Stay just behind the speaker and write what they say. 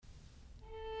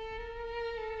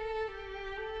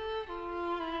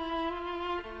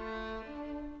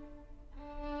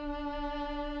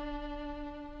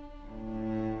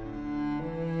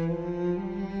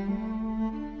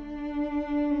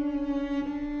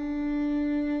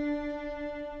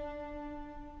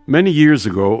Many years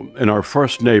ago, in our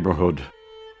first neighbourhood,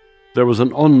 there was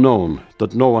an unknown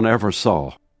that no one ever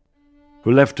saw,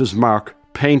 who left his mark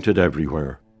painted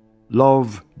everywhere.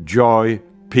 Love, joy,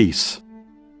 peace.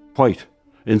 White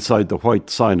inside the white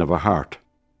sign of a heart.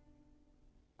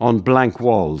 On blank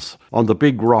walls, on the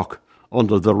big rock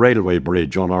under the railway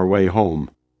bridge on our way home,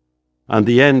 and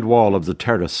the end wall of the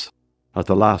terrace at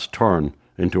the last turn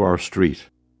into our street.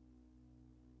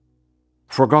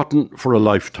 Forgotten for a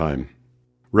lifetime,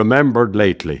 remembered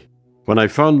lately, when I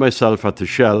found myself at the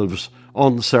shelves,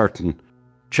 uncertain,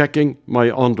 checking my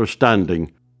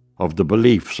understanding of the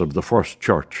beliefs of the first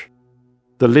church,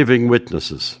 the living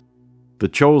witnesses, the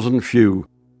chosen few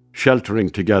sheltering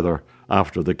together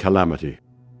after the calamity.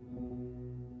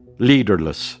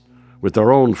 Leaderless, with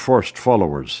their own first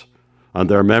followers and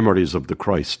their memories of the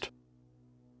Christ.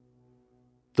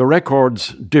 The records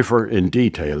differ in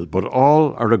detail, but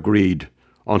all are agreed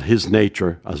on his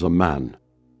nature as a man,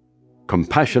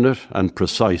 compassionate and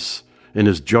precise in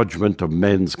his judgment of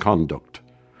men's conduct,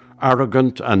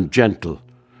 arrogant and gentle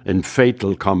in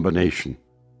fatal combination,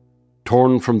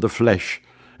 torn from the flesh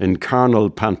in carnal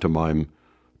pantomime,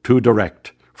 too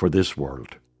direct for this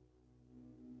world.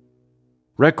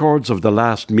 Records of the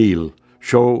last meal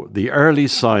show the early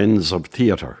signs of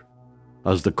theatre,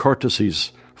 as the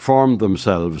courtesies formed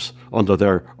themselves under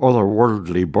their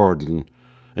otherworldly burden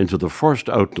into the first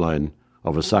outline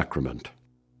of a sacrament.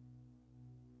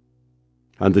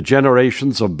 And the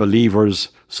generations of believers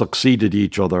succeeded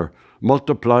each other,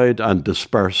 multiplied and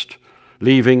dispersed,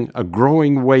 leaving a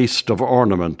growing waste of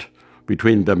ornament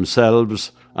between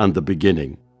themselves and the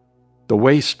beginning, the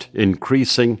waste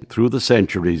increasing through the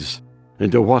centuries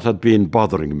into what had been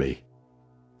bothering me,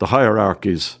 the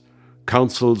hierarchies,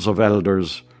 councils of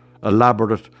elders,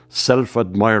 elaborate,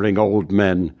 self-admiring old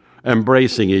men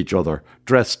embracing each other,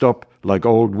 dressed up like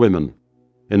old women,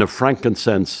 in a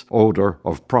frankincense odour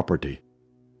of property,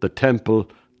 the temple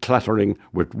clattering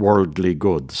with worldly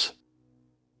goods.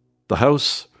 The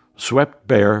house swept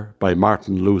bare by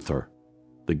Martin Luther,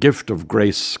 the gift of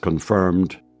grace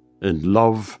confirmed in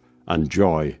love and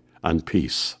joy and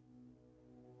peace.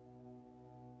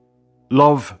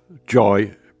 Love,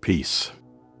 joy, peace.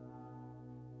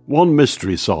 One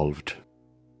mystery solved.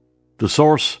 The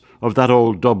source of that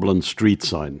old Dublin street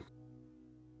sign.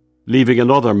 Leaving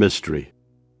another mystery.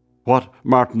 What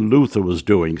Martin Luther was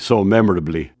doing so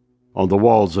memorably on the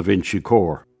walls of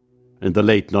Inchicore in the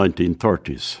late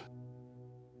 1930s.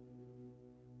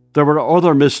 There were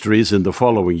other mysteries in the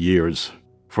following years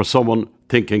for someone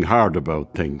thinking hard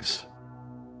about things.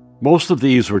 Most of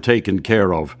these were taken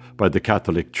care of by the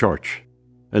Catholic Church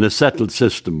in a settled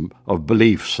system of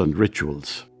beliefs and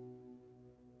rituals.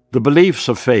 The beliefs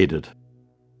have faded,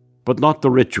 but not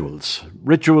the rituals.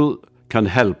 Ritual can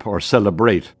help or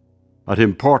celebrate at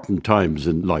important times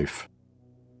in life.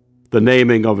 The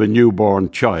naming of a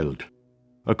newborn child,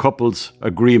 a couple's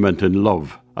agreement in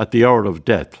love at the hour of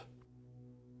death.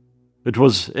 It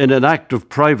was in an act of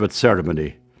private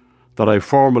ceremony that I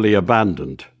formally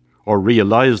abandoned, or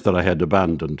realized that I had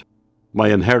abandoned, my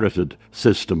inherited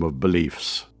system of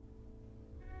beliefs.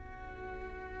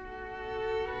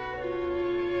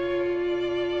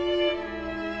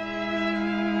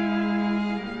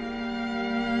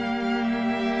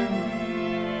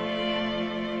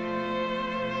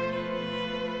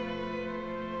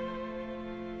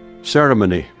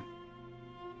 Ceremony.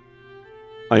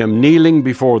 I am kneeling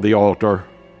before the altar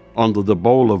under the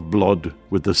bowl of blood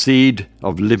with the seed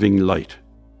of living light.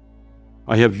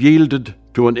 I have yielded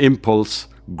to an impulse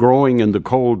growing in the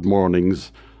cold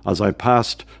mornings as I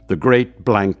passed the great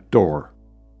blank door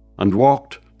and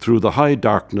walked through the high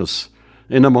darkness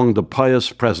in among the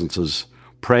pious presences,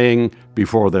 praying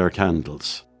before their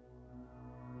candles.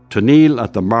 To kneel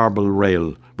at the marble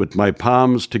rail with my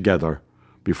palms together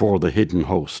before the hidden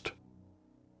host.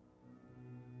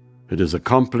 It is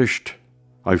accomplished.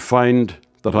 I find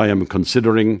that I am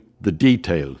considering the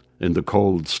detail in the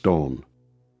cold stone.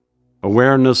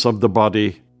 Awareness of the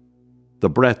body, the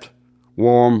breath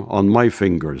warm on my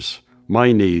fingers,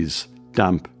 my knees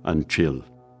damp and chill.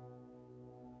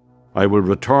 I will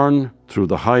return through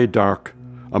the high dark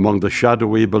among the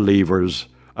shadowy believers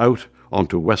out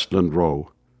onto Westland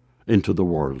Row, into the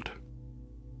world.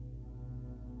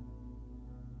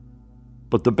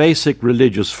 But the basic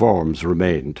religious forms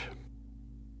remained.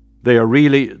 They are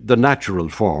really the natural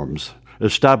forms.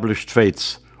 Established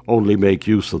faiths only make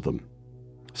use of them.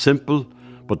 Simple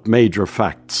but major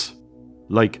facts,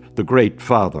 like the Great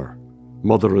Father,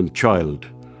 mother and child,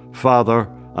 father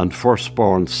and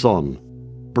firstborn son,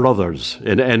 brothers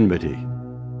in enmity,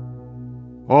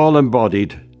 all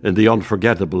embodied in the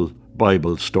unforgettable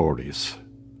Bible stories.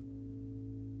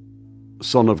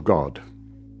 Son of God.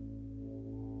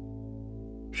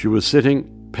 She was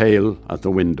sitting pale at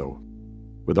the window,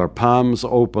 with her palms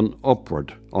open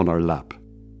upward on her lap,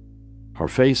 her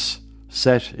face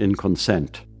set in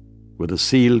consent, with a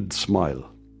sealed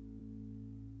smile.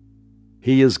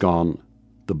 He is gone,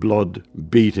 the blood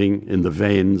beating in the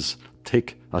veins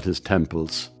thick at his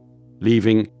temples,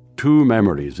 leaving two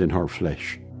memories in her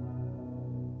flesh.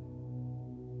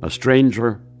 A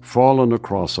stranger fallen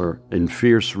across her in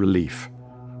fierce relief,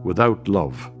 without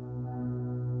love,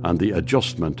 and the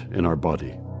adjustment in her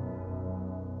body.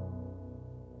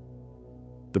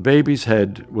 The baby's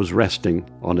head was resting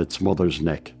on its mother's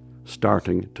neck,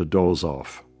 starting to doze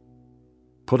off.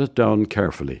 Put it down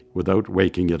carefully without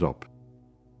waking it up.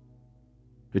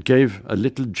 It gave a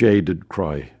little jaded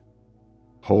cry.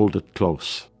 Hold it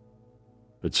close.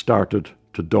 It started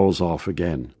to doze off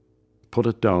again. Put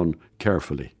it down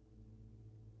carefully.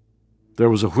 There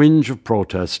was a whinge of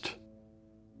protest.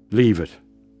 Leave it,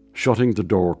 shutting the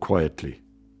door quietly.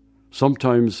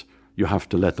 Sometimes you have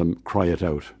to let them cry it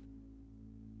out.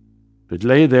 It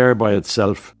lay there by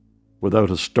itself,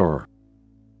 without a stir,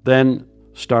 then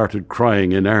started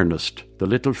crying in earnest, the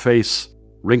little face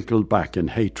wrinkled back in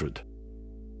hatred.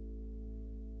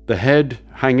 The head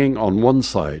hanging on one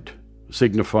side,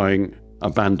 signifying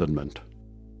abandonment.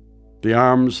 The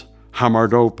arms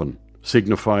hammered open,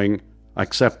 signifying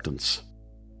acceptance.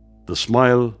 The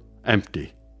smile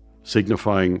empty,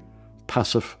 signifying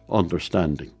passive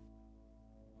understanding.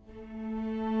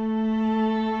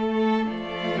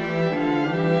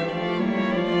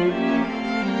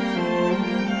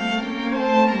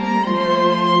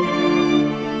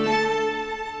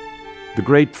 The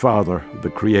Great Father, the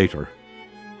Creator.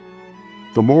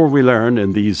 The more we learn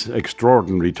in these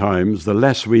extraordinary times, the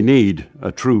less we need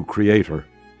a true Creator,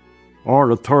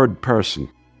 or a third person,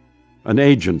 an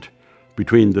agent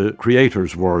between the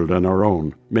Creator's world and our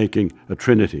own, making a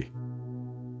trinity.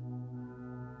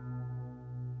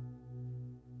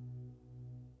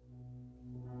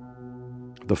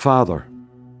 The Father,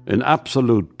 in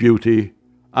absolute beauty,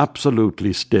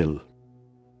 absolutely still.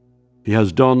 He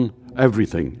has done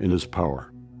everything in his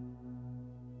power.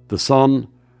 The Son,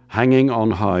 hanging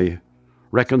on high,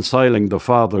 reconciling the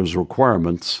Father's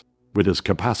requirements with his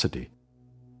capacity.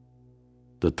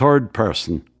 The third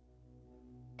person,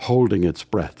 holding its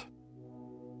breath.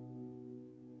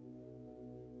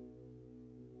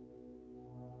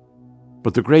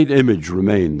 But the great image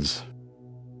remains,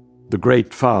 the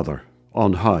Great Father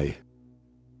on high.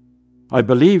 I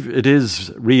believe it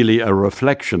is really a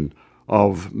reflection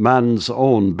of man's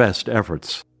own best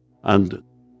efforts and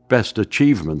best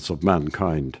achievements of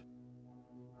mankind.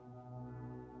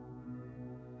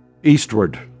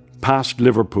 Eastward, past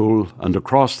Liverpool and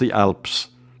across the Alps,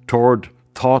 toward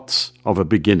thoughts of a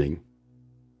beginning.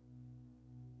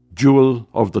 Jewel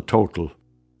of the total,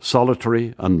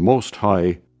 solitary and most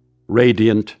high,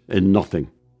 radiant in nothing,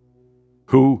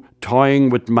 who, toying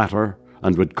with matter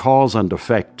and with cause and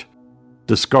effect,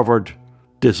 discovered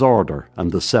disorder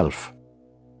and the self,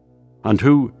 and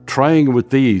who, trying with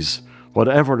these,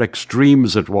 whatever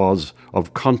extremes it was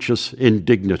of conscious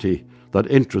indignity that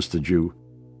interested you,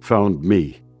 found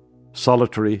me,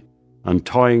 solitary and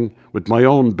toying with my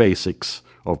own basics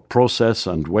of process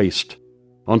and waste,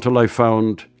 until I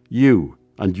found you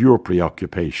and your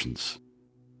preoccupations,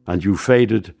 and you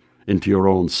faded into your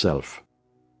own self.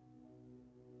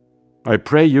 I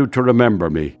pray you to remember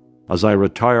me as I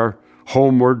retire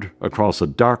homeward across a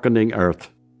darkening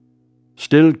earth,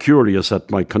 still curious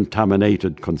at my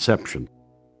contaminated conception,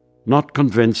 not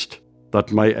convinced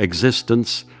that my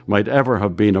existence might ever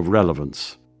have been of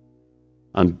relevance,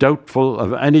 and doubtful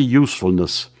of any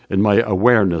usefulness in my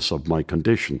awareness of my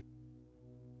condition,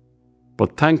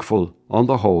 but thankful on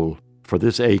the whole for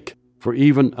this ache for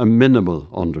even a minimal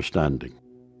understanding.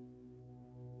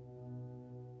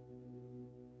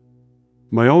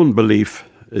 My own belief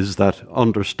is that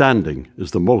understanding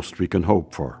is the most we can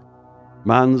hope for.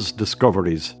 Man's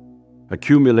discoveries,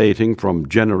 accumulating from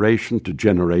generation to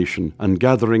generation and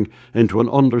gathering into an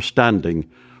understanding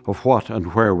of what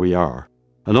and where we are,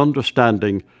 an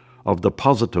understanding of the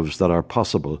positives that are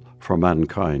possible for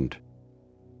mankind.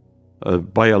 A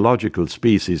biological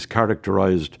species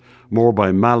characterized more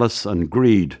by malice and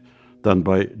greed than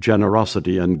by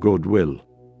generosity and goodwill.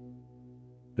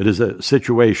 It is a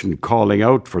situation calling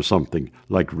out for something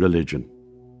like religion,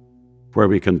 where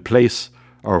we can place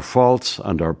our faults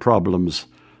and our problems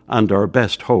and our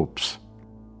best hopes.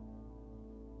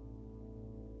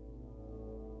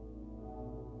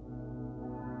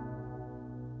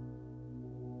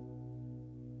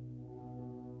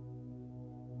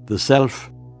 The self,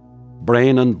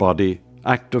 brain and body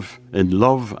active in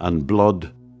love and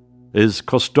blood, is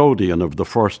custodian of the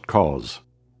first cause.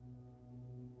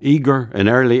 Eager in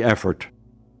early effort,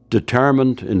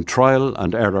 determined in trial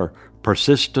and error,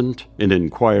 persistent in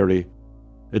inquiry,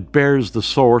 it bears the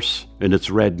source in its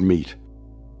red meat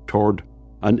toward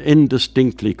an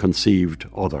indistinctly conceived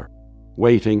other,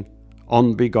 waiting,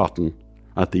 unbegotten,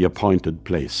 at the appointed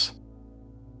place.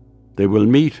 They will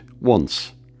meet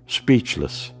once,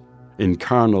 speechless, in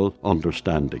carnal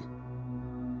understanding,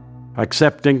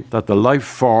 accepting that the life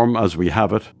form as we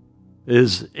have it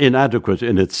is inadequate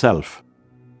in itself,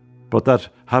 but that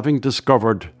having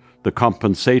discovered the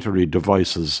compensatory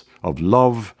devices of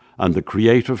love and the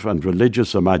creative and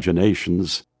religious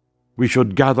imaginations, we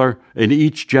should gather in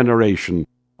each generation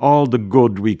all the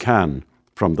good we can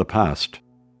from the past,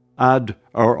 add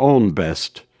our own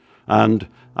best, and,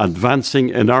 advancing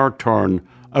in our turn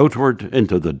outward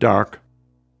into the dark,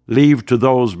 leave to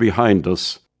those behind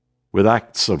us, with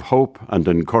acts of hope and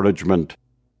encouragement,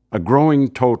 a growing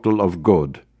total of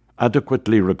good,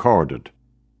 adequately recorded,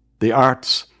 the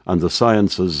arts and the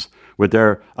sciences, with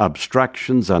their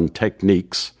abstractions and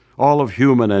techniques, all of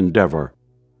human endeavour,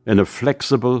 in a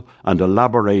flexible and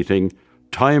elaborating,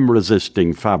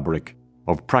 time-resisting fabric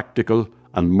of practical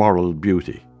and moral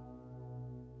beauty.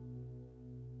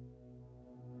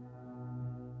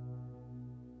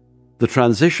 The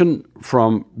transition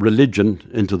from religion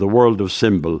into the world of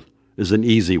symbol is an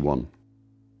easy one.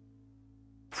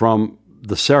 From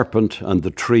the serpent and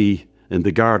the tree in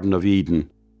the Garden of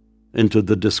Eden into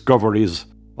the discoveries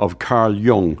of Carl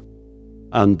Jung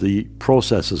and the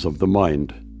processes of the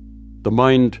mind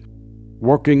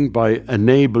working by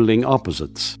enabling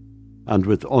opposites and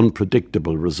with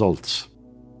unpredictable results.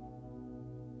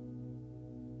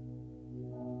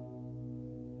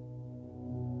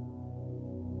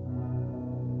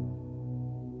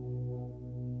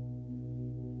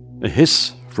 A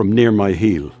hiss from near my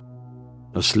heel,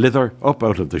 a slither up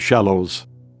out of the shallows,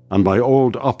 and my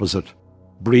old opposite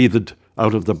breathed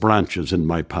out of the branches in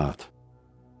my path.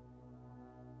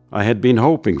 I had been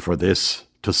hoping for this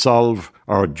to solve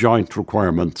our joint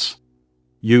requirements,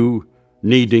 you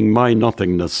needing my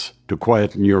nothingness to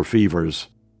quieten your fevers,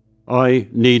 I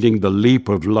needing the leap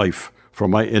of life for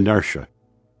my inertia.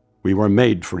 We were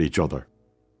made for each other.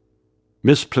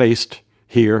 Misplaced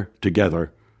here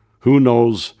together, who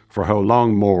knows for how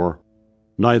long more,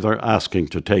 neither asking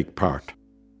to take part,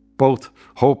 both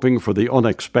hoping for the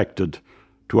unexpected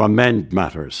to amend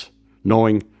matters,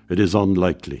 knowing it is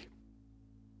unlikely.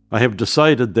 I have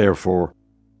decided, therefore,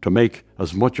 to make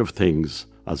as much of things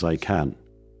as I can.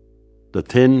 The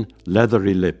thin,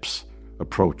 leathery lips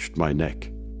approached my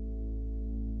neck.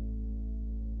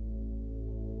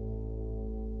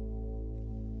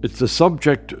 It's a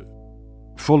subject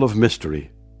full of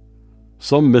mystery.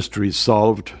 Some mysteries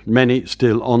solved, many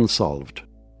still unsolved,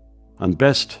 and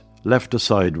best left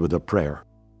aside with a prayer.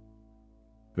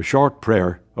 A short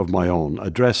prayer of my own,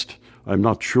 addressed I'm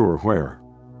not sure where.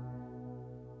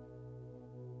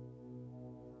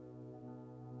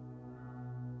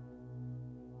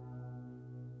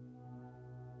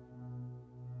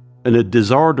 In a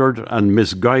disordered and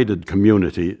misguided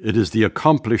community, it is the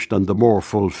accomplished and the more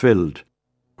fulfilled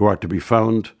who are to be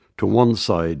found to one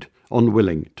side,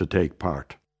 unwilling to take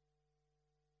part.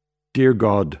 Dear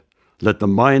God, let the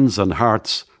minds and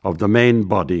hearts of the main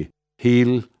body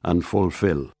heal and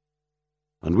fulfill,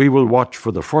 and we will watch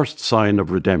for the first sign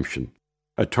of redemption,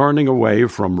 a turning away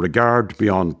from regard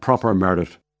beyond proper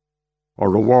merit, or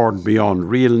reward beyond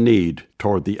real need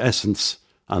toward the essence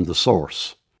and the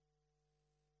source.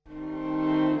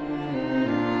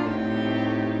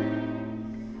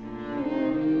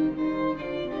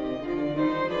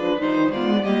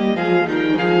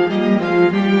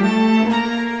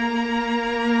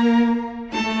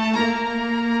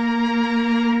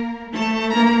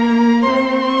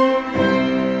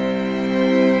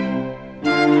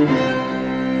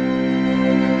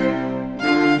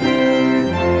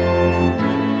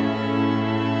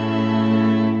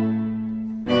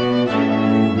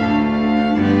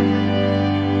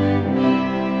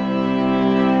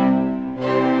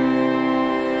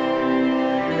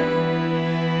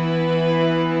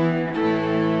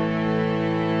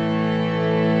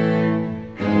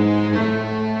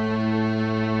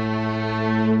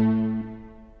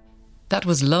 That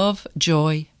was Love,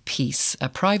 Joy, Peace, a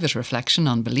private reflection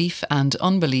on belief and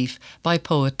unbelief by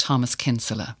poet Thomas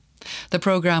Kinsella. The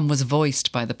programme was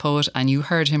voiced by the poet, and you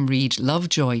heard him read Love,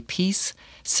 Joy, Peace,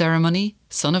 Ceremony,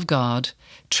 Son of God,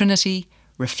 Trinity,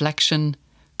 Reflection,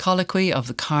 Colloquy of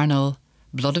the Carnal,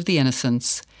 Blood of the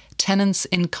Innocents, Tenets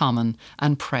in Common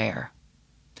and Prayer.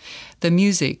 The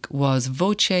music was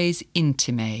Voces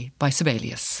Intime by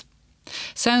Sibelius.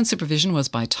 Sound supervision was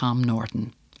by Tom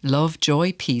Norton. Love,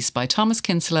 Joy, Peace by Thomas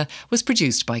Kinsella was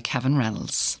produced by Kevin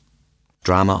Reynolds.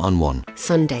 Drama on One.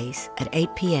 Sundays at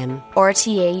 8 p.m.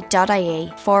 rte.ie/drama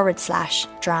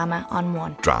on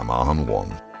one. Drama on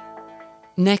One.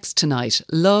 Next tonight,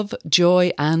 Love,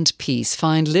 Joy and Peace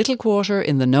find little quarter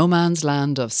in the no man's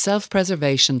land of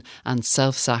self-preservation and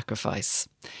self-sacrifice.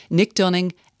 Nick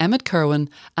Dunning, Emmett Kirwan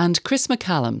and Chris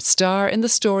McCallum star in the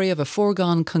story of a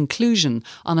foregone conclusion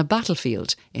on a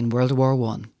battlefield in World War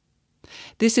I.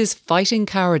 This is Fighting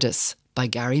Cowardice by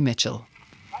Gary Mitchell.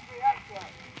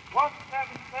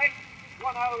 176,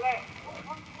 10 left.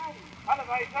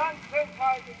 Elevation, 2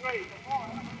 times degree.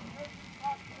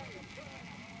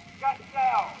 Gas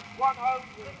down,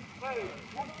 102.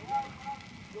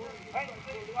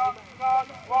 Engine on start,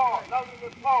 4, loading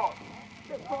report.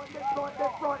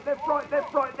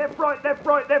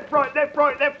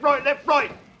 Left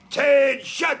right. 10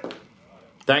 shot.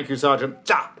 Thank you,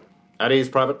 Sergeant. At ease,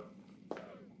 Private.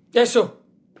 Yes, sir.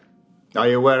 Are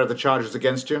you aware of the charges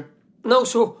against you? No,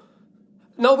 sir.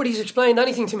 Nobody's explained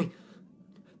anything to me.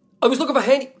 I was looking for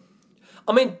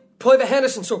Private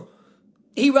Henderson, sir.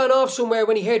 He ran off somewhere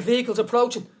when he heard vehicles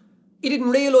approaching. He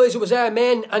didn't realise it was our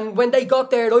men, and when they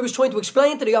got there, I was trying to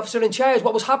explain to the officer in charge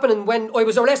what was happening when I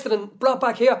was arrested and brought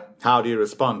back here. How do you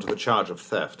respond to the charge of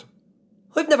theft?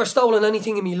 I've never stolen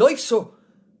anything in my life, sir.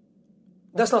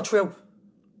 That's not true.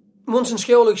 Once in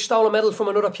school, I stole a medal from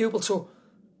another pupil, sir.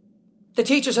 The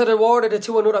teachers had awarded it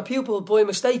to another pupil by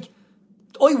mistake.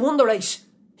 I won the race.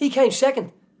 He came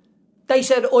second. They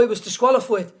said I was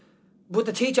disqualified, but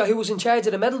the teacher who was in charge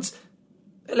of the medals,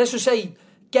 let's just say,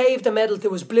 gave the medal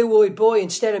to his blue-eyed boy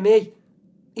instead of me.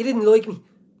 He didn't like me.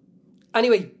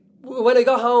 Anyway, when I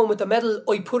got home with the medal,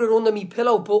 I put it under me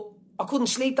pillow, but I couldn't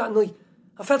sleep that night.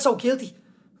 I felt so guilty.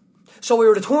 So we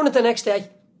returned it the next day.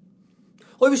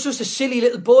 I was just a silly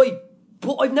little boy,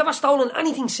 but I've never stolen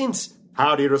anything since.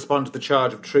 How do you respond to the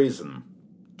charge of treason?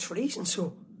 Treason,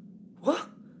 sir? What?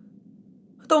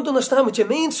 I don't understand what you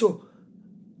mean, sir.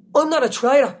 I'm not a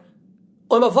traitor.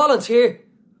 I'm a volunteer.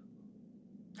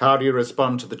 How do you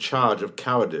respond to the charge of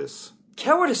cowardice?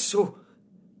 Cowardice, sir?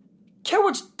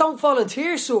 Cowards don't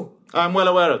volunteer, sir. I'm well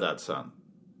aware of that, son.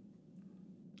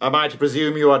 Am I to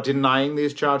presume you are denying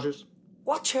these charges?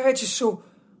 What charges, sir?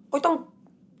 I don't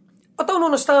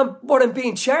understand what I'm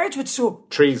being charged with, sir.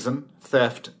 Treason,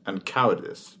 theft and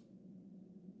cowardice.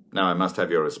 Now I must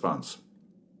have your response.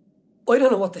 I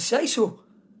don't know what to say, sir.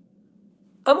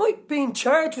 Am I being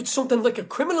charged with something like a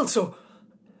criminal, sir?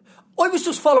 I was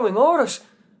just following orders.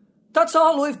 That's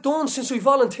all I've done since we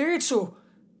volunteered, sir.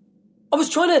 I was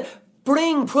trying to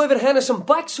bring Private Henderson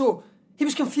back, sir. He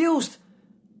was confused.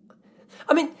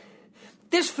 I mean,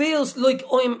 this feels like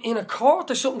I'm in a court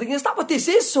or something. Is that what this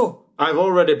is, sir? I've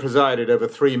already presided over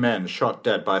 3 men shot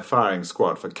dead by firing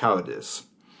squad for cowardice.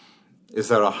 Is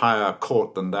there a higher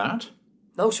court than that?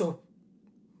 No, sir.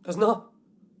 There's not.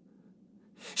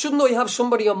 Shouldn't I have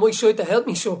somebody on my side to help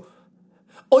me, sir?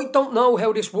 I don't know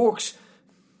how this works.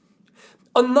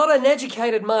 I'm not an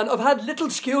educated man. I've had little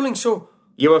schooling, sir.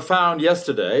 You were found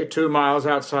yesterday 2 miles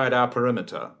outside our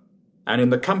perimeter, and in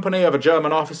the company of a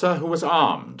German officer who was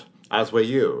armed, as were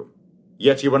you.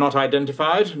 Yet you were not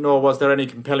identified, nor was there any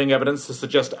compelling evidence to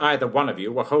suggest either one of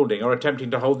you were holding or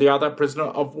attempting to hold the other prisoner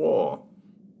of war.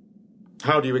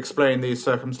 How do you explain these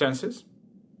circumstances?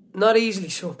 Not easily,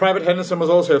 sir. Private Henderson was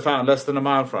also found less than a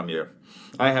mile from you.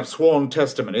 I have sworn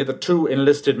testimony that 2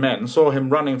 enlisted men saw him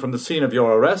running from the scene of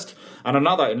your arrest, and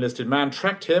another enlisted man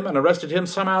tracked him and arrested him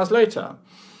some hours later.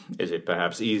 Is it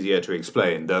perhaps easier to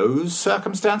explain those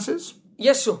circumstances?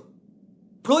 Yes, sir.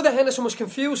 Private Henderson was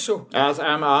confused, sir. As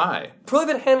am I.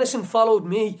 Private Henderson followed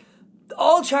me.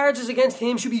 All charges against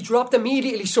him should be dropped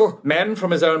immediately, sir. Men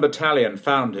from his own battalion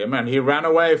found him, and he ran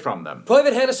away from them.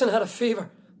 Private Henderson had a fever.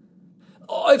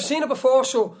 I've seen it before,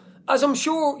 sir, as I'm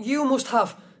sure you must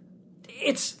have.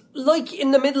 It's like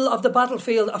in the middle of the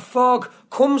battlefield, a fog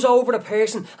comes over a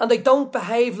person and they don't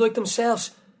behave like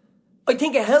themselves. I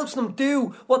think it helps them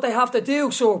do what they have to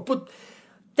do, sir, but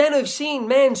then I've seen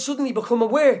men suddenly become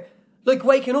aware, like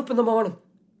waking up in the morning.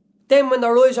 Then when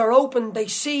their eyes are open, they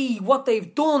see what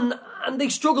they've done and they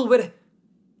struggle with it.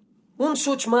 One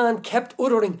such man kept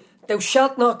uttering, "Thou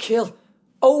shalt not kill,"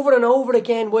 over and over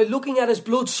again while looking at his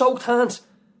blood-soaked hands.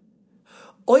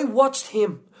 I watched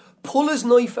him pull his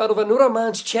knife out of another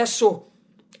man's chest, sir,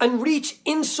 and reach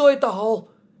inside the hole.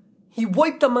 He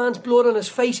wiped the man's blood on his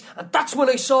face, and that's when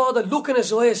I saw the look in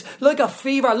his eyes, like a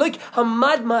fever, like a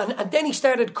madman, and then he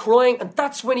started crying, and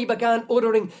that's when he began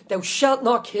uttering, "Thou shalt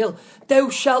not kill, thou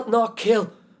shalt not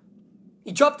kill."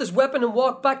 He dropped his weapon and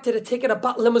walked back to the thick of the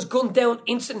battle and was gunned down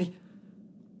instantly,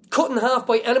 cut in half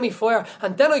by enemy fire,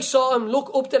 and then I saw him look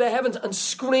up to the heavens and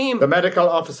scream. The medical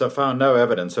officer found no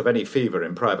evidence of any fever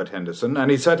in Private Henderson,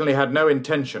 and he certainly had no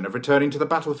intention of returning to the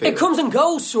battlefield. It comes and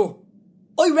goes, sir.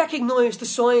 I recognised the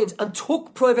signs and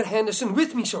took Private Henderson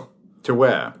with me, sir. To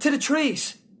where? To the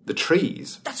trees. The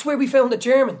trees? That's where we found the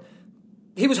German.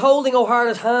 He was holding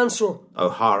O'Hara's hand, sir.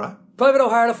 O'Hara? Private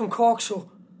O'Hara from Cork, sir.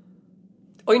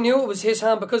 I knew it was his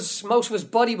hand because most of his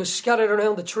body was scattered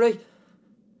around the tree.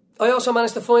 I also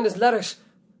managed to find his letters.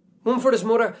 One for his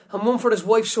mother and one for his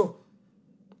wife, sir.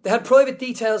 They had private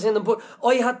details in them, but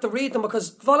I had to read them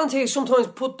because volunteers sometimes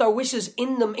put their wishes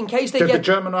in them in case they Did the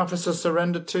German officer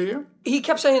surrender to you? He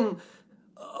kept saying,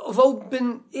 wo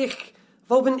bin ich,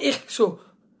 so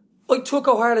I took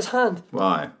O'Hara's hand.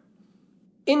 Why?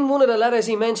 In one of the letters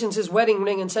he mentions his wedding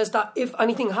ring and says that if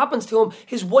anything happens to him,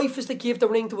 his wife is to give the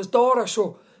ring to his daughter,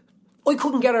 so I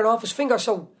couldn't get it off his finger,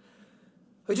 so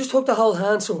I just took the whole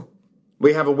hand, so.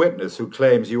 We have a witness who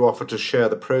claims you offered to share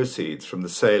the proceeds from the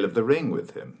sale of the ring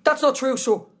with him. That's not true,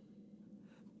 so.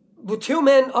 But 2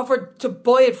 men offered to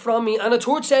buy it from me, and a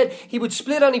third said he would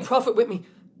split any profit with me.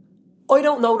 I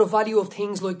don't know the value of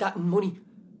things like that in money,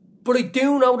 but I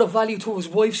do know the value to his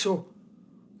wife, so.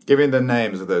 Give me the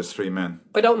names of those 3 men.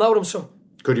 I don't know them, sir.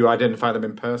 Could you identify them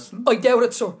in person? I doubt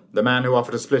it, sir. The man who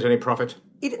offered to split any profit?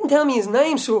 He didn't tell me his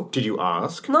name, sir. Did you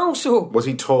ask? No, sir. Was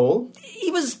he tall?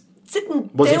 He was sitting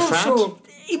Was down, he fat? sir.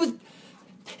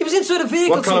 He was inside a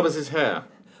vehicle. What colour sir. was his hair?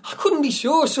 I couldn't be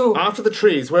sure, sir. After the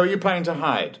trees, where were you planning to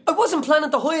hide? I wasn't planning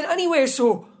to hide anywhere,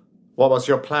 sir. What was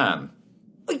your plan?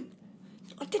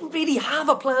 I didn't really have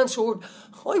a plan, sir.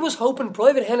 I was hoping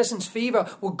Private Henderson's fever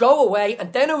would go away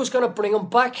and then I was going to bring him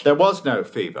back. There was no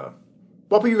fever.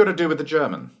 What were you going to do with the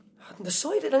German? I hadn't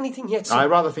decided anything yet, sir. I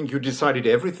rather think you decided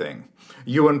everything.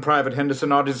 You and Private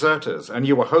Henderson are deserters, and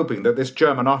you were hoping that this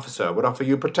German officer would offer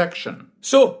you protection.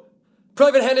 So,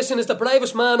 Private Henderson is the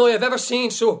bravest man I have ever seen,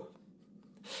 so.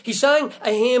 He sang a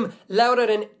hymn louder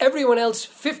than everyone else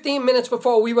 15 minutes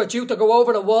before we were due to go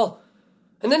over the wall.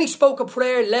 And then he spoke a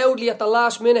prayer loudly at the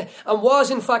last minute and was,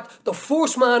 in fact, the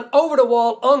first man over the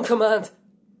wall on command.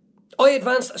 I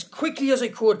advanced as quickly as I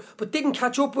could, but didn't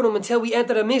catch up with him until we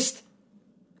entered a mist.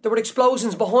 There were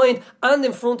explosions behind and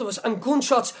in front of us and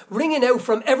gunshots ringing out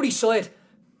from every side.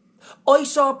 I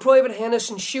saw Private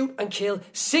Henderson shoot and kill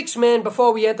 6 men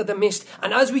before we entered the mist,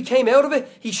 and as we came out of it,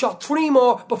 he shot 3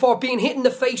 more before being hit in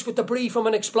the face with debris from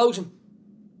an explosion.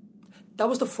 That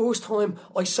was the first time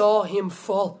I saw him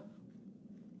fall.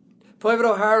 Private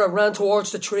O'Hara ran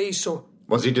towards the trees, sir.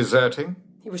 Was he deserting?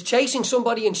 He was chasing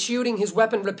somebody and shooting his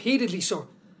weapon repeatedly, sir.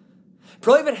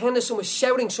 Private Henderson was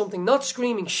shouting something, not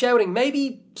screaming, shouting,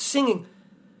 maybe singing.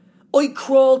 I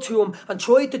crawled to him and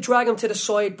tried to drag him to the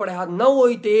side, but I had no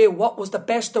idea what was the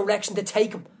best direction to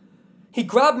take him. He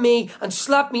grabbed me and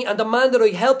slapped me and demanded I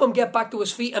help him get back to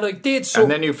his feet, and I did so.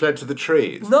 And then you fled to the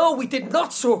trees? No, we did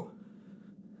not, sir.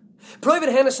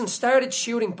 Private Henderson started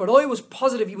shooting, but I was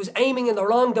positive he was aiming in the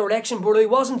wrong direction, but I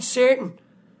wasn't certain.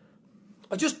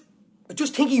 I just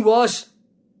think he was.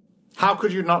 How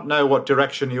could you not know what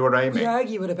direction you were aiming? We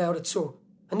argued about it, sir.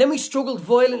 And then we struggled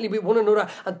violently with one another,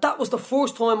 and that was the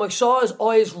first time I saw his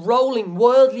eyes rolling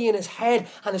wildly in his head,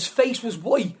 and his face was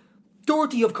white.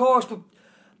 Dirty, of course, but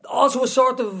also a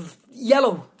sort of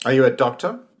yellow. Are you a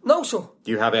doctor? No, sir.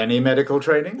 Do you have any medical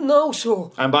training? No,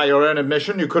 sir. And by your own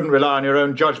admission, you couldn't rely on your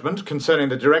own judgment concerning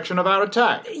the direction of our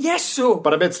attack? Yes, sir.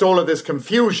 But amidst all of this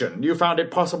confusion, you found it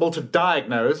possible to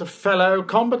diagnose a fellow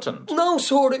combatant? No,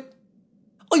 sir.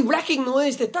 I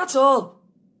recognised it, that's all.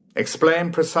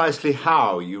 Explain precisely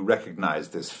how you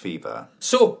recognised this fever.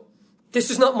 So,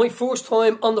 this is not my first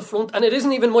time on the front, and it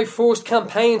isn't even my first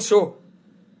campaign, sir.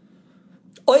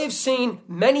 I have seen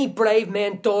many brave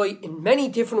men die in many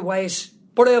different ways,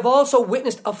 but I have also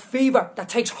witnessed a fever that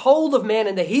takes hold of men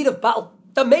in the heat of battle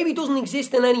that maybe doesn't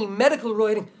exist in any medical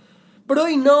writing. But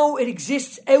I know it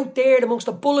exists out there amongst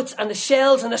the bullets and the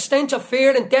shells and the stench of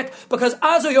fear and death, because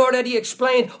as I already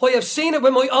explained, I have seen it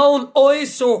with my own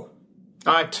eyes, sir.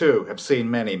 I too have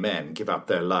seen many men give up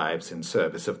their lives in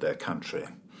service of their country.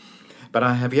 But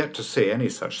I have yet to see any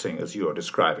such thing as you are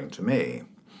describing to me.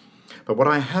 But what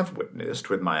I have witnessed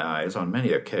with my eyes on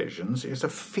many occasions is a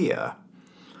fear,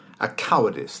 a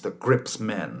cowardice that grips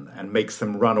men and makes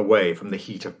them run away from the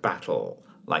heat of battle,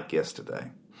 like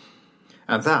yesterday.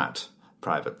 And that,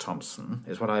 Private Thompson,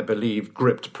 is what I believe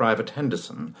gripped Private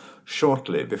Henderson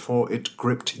shortly before it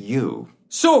gripped you.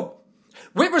 So,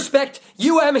 with respect,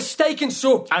 you are mistaken,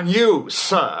 sir. And you,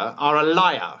 sir, are a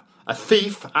liar, a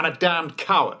thief, and a damned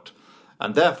coward.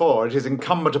 And therefore it is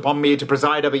incumbent upon me to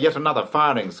preside over yet another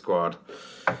firing squad.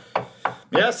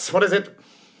 Yes, what is it?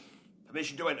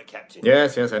 Permission to enter, Captain.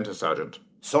 Yes, enter, Sergeant.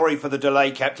 Sorry for the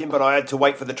delay, Captain, but I had to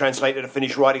wait for the translator to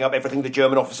finish writing up everything the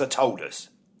German officer told us.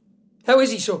 How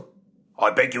is he, sir? I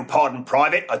beg your pardon,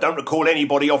 Private. I don't recall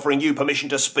anybody offering you permission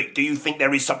to speak. Do you think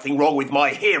there is something wrong with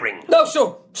my hearing? No,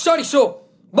 sir. Sorry, sir.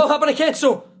 Won't happen again,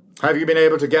 sir. Have you been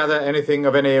able to gather anything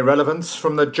of any relevance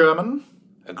from the German?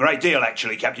 A great deal,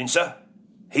 actually, Captain, sir.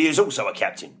 He is also a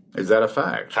captain. Is that a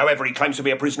fact? However, he claims to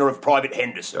be a prisoner of Private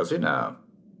Henderson. Does he now?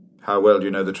 How well do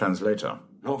you know the translator?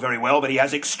 Not very well, but he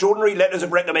has extraordinary letters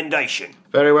of recommendation.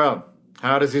 Very well.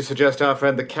 How does he suggest our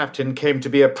friend the captain came to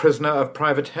be a prisoner of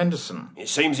Private Henderson? It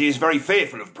seems he is very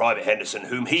fearful of Private Henderson,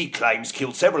 whom he claims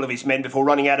killed several of his men before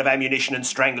running out of ammunition and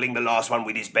strangling the last one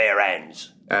with his bare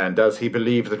hands. And does he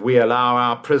believe that we allow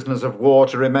our prisoners of war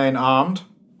to remain armed?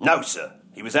 No, sir.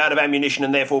 He was out of ammunition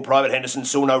and therefore Private Henderson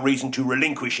saw no reason to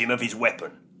relinquish him of his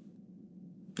weapon.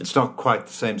 It's not quite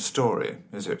the same story,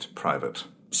 is it, Private?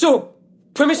 So,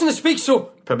 permission to speak, sir.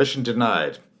 Permission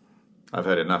denied. I've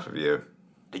heard enough of you.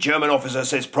 The German officer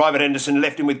says Private Henderson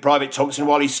left him with Private Thompson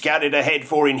while he scouted ahead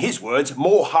for, in his words,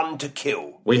 more Hun to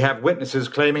kill. We have witnesses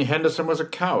claiming Henderson was a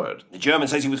coward. The German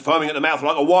says he was foaming at the mouth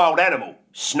like a wild animal,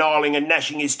 snarling and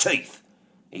gnashing his teeth.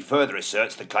 He further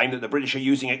asserts the claim that the British are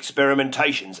using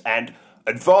experimentations and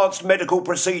advanced medical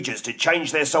procedures to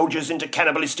change their soldiers into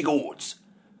cannibalistic hordes.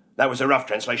 That was a rough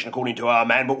translation according to our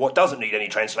man, but what doesn't need any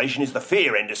translation is the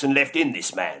fear Henderson left in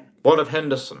this man. What of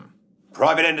Henderson?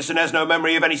 Private Henderson has no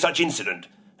memory of any such incident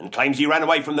and claims he ran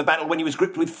away from the battle when he was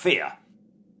gripped with fear.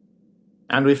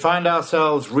 And we find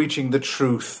ourselves reaching the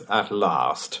truth at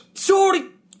last. Sorry,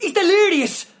 he's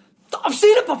delirious. I've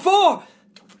seen it before.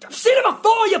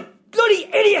 You bloody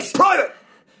idiot. Private!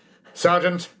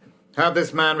 Sergeant, have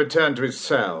this man return to his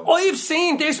cell. I've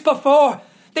seen this before.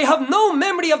 They have no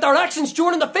memory of their actions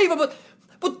during the fever,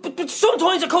 but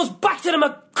sometimes it comes back to them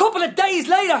a couple of days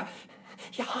later.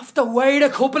 You have to wait a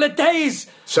couple of days.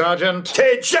 Sergeant!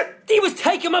 Attention! He was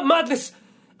taken with madness,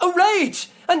 a rage,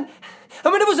 and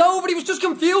when it was over, he was just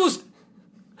confused.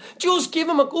 Just give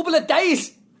him a couple of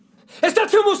days. Is that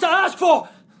too much to ask for?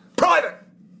 Private!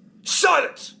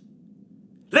 Silence!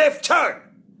 Left turn!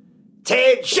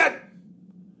 Attention!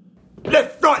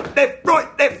 Left, right, left,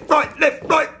 right, left, right, left,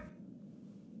 right!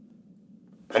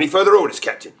 Any further orders,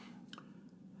 Captain?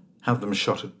 Have them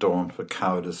shot at dawn for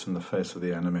cowardice in the face of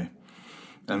the enemy.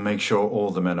 And make sure all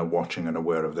the men are watching and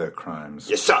aware of their crimes.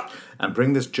 Yes, sir. And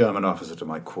bring this German officer to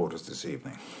my quarters this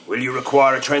evening. Will you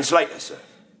require a translator, sir?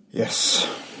 Yes.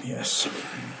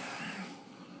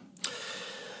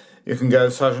 You can go,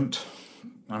 Sergeant.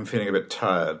 I'm feeling a bit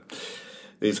tired.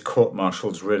 These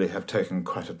court-martials really have taken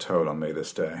quite a toll on me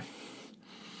this day.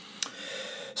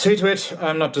 See to it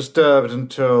I'm not disturbed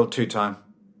until tea time.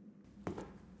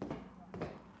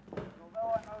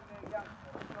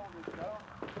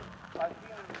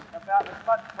 About as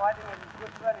much fighting as is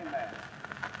good for any man.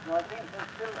 And I think there's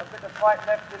still a bit of fight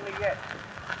left in me yet,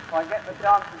 if I get the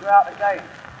chance to go out again.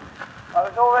 I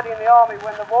was already in the army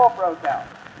when the war broke out,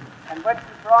 and went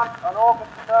to France on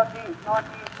August 13,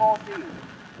 1914,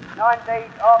 9 days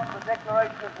after the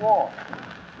declaration of war.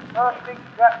 The first big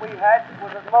scrap we had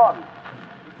was at Mons,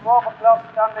 the 12 o'clock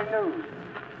Sunday news.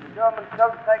 The Germans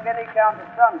don't take any count of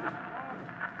Sunday.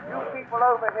 You people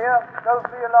over here don't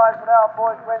realise what our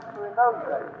boys went through in those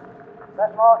days.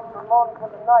 That march from Mons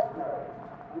was a nightmare.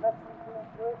 Unless you've been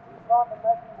through it, you can't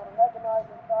imagine what an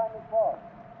agonising time it was.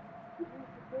 We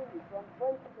used to do from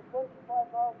 20 to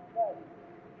 25 miles a day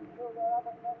until their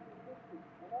other countries missed it,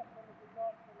 and that's when the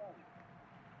disaster alone.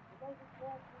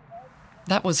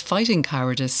 That was Fighting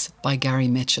Cowardice by Gary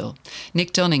Mitchell.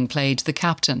 Nick Dunning played the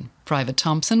captain, Private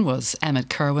Thompson was Emmett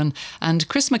Kerwin, and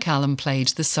Chris McCallum played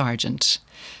the sergeant.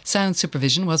 Sound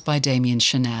supervision was by Damien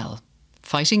Chanel.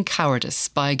 Fighting Cowardice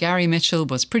by Gary Mitchell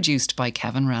was produced by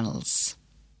Kevin Reynolds.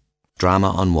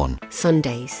 Drama on One.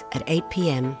 Sundays at 8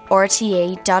 p.m.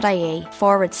 rte.ie/drama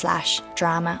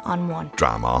on one.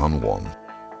 Drama on One.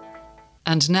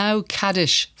 And now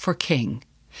Kaddish for King.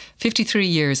 53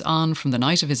 years on from the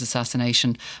night of his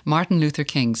assassination, Martin Luther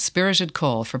King's spirited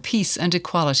call for peace and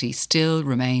equality still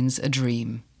remains a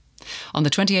dream. On the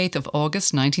 28th of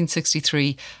August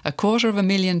 1963,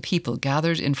 250,000 people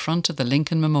gathered in front of the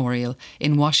Lincoln Memorial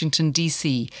in Washington,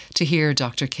 D.C. to hear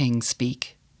Dr. King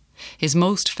speak. His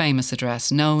most famous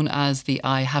address, known as the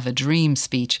I Have a Dream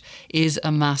speech, is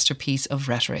a masterpiece of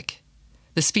rhetoric.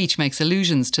 The speech makes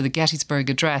allusions to the Gettysburg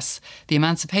Address, the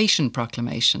Emancipation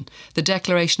Proclamation, the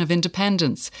Declaration of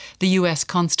Independence, the US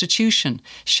Constitution,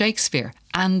 Shakespeare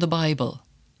and the Bible.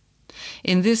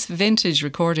 In this vintage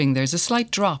recording, there's a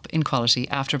slight drop in quality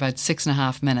after about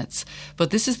 6.5 minutes,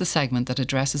 but this is the segment that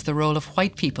addresses the role of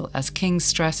white people as King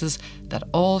stresses that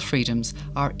all freedoms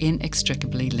are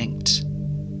inextricably linked.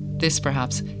 This,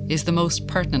 perhaps, is the most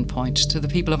pertinent point to the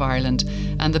people of Ireland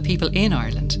and the people in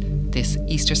Ireland this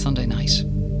Easter Sunday night.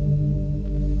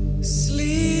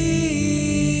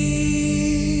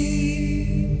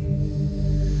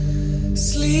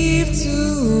 Sleep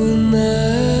tonight,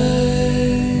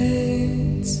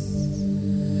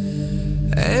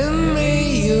 and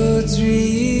may your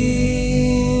dreams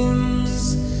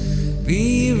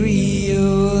be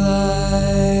realized.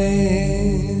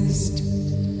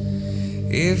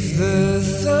 If the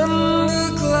thundercloud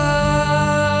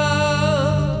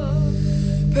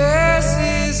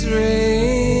passes rain,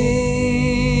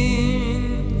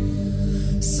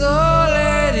 so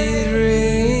let it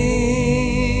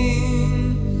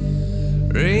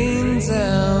rain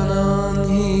down on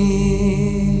me.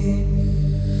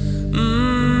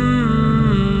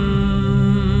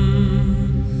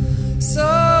 So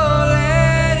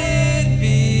let it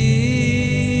be.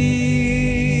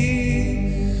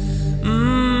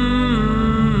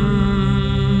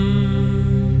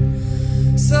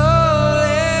 So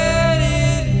let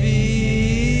it be.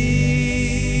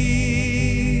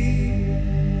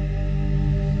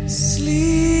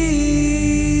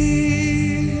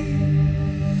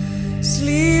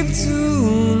 Sleep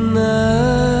tonight,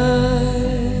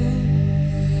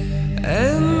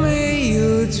 and may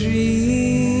your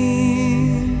dreams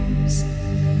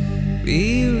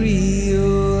be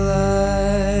realized.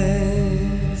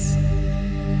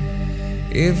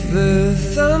 If the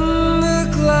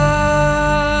thundercloud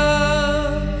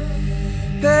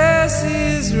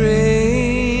passes rain,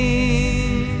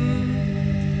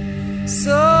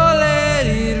 so let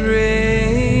it rain.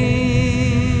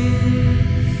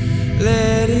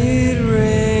 Let it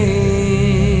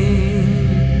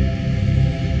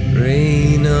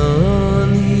rain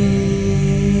on you.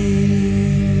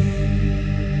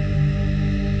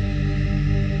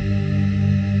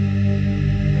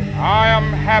 I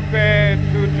am happy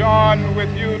to join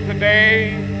with you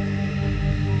today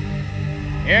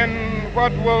in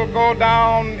what will go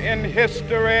down in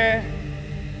history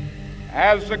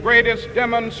as the greatest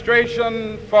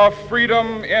demonstration for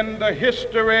freedom in the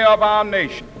history of our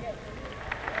nation.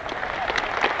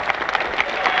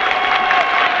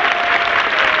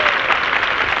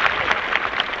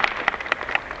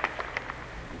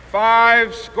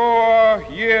 Five score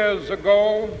years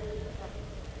ago,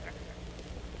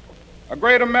 a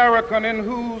great American in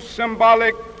whose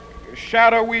symbolic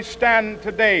shadow we stand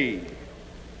today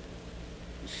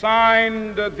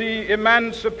signed the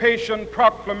Emancipation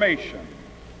Proclamation.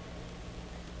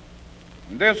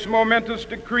 This momentous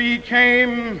decree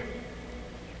came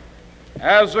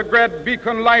as a great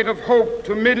beacon light of hope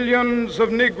to millions of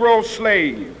Negro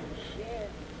slaves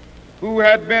who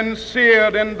had been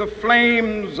seared in the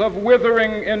flames of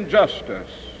withering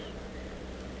injustice.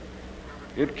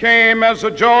 It came as a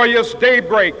joyous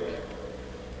daybreak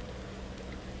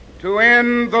to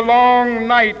end the long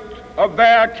night of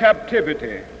their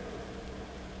captivity.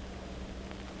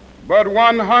 But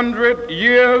 100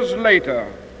 years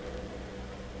later,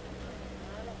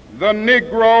 the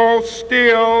Negro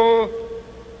still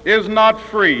is not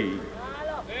free.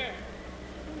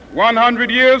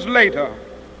 100 years later,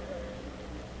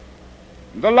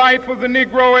 the life of the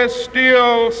Negro is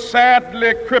still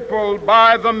sadly crippled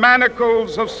by the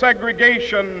manacles of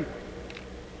segregation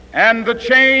and the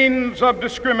chains of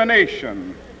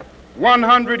discrimination.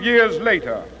 100 years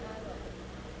later,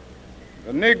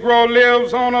 the Negro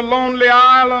lives on a lonely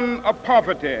island of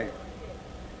poverty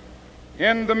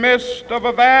in the midst of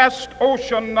a vast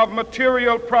ocean of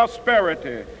material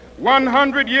prosperity.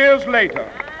 100 years later,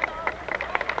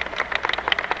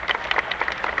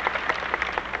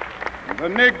 the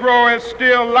Negro is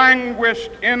still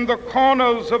languished in the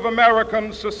corners of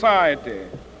American society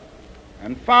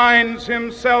and finds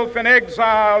himself in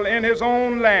exile in his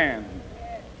own land.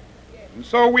 And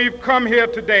so we've come here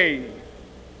today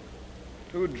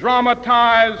to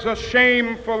dramatize a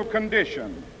shameful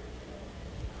condition.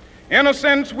 In a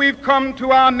sense, we've come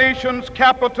to our nation's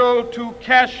capital to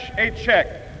cash a check.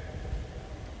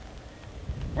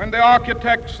 When the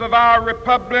architects of our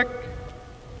republic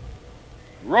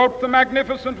wrote the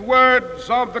magnificent words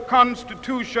of the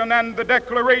Constitution and the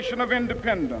Declaration of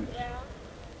Independence,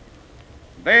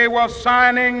 they were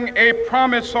signing a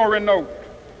promissory note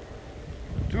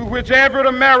to which every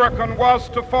American was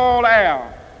to fall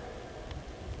heir.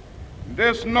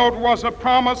 This note was a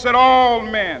promise that all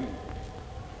men,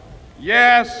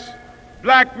 yes,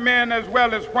 black men as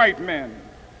well as white men,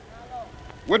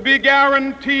 would be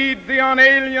guaranteed the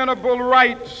unalienable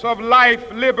rights of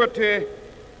life, liberty,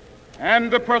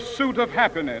 and the pursuit of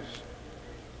happiness.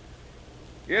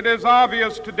 It is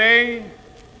obvious today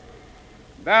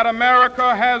that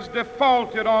America has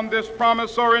defaulted on this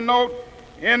promissory note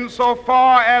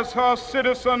insofar as her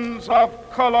citizens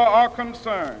of color are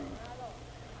concerned.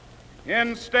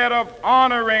 Instead of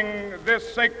honoring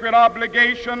this sacred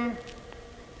obligation,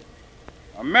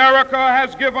 America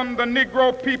has given the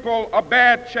Negro people a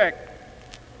bad check,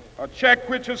 a check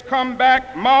which has come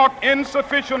back marked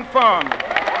insufficient funds.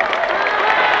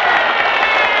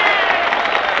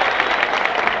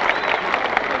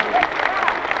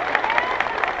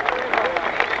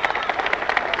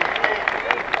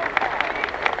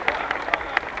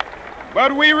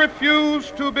 But we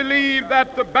refuse to believe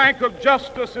that the Bank of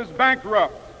Justice is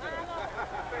bankrupt.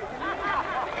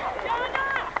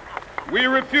 We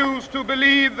refuse to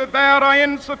believe that there are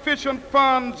insufficient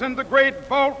funds in the great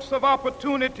vaults of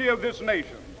opportunity of this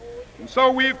nation. And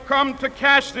so we've come to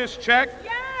cash this check,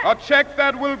 a check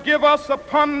that will give us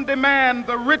upon demand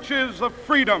the riches of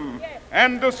freedom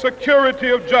and the security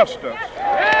of justice.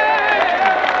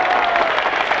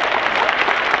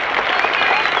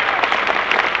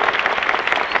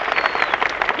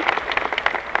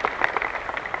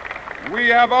 We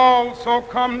have also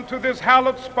come to this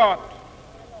hallowed spot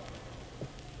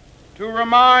to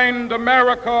remind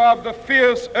America of the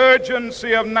fierce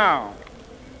urgency of now.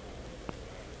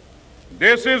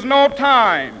 This is no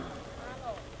time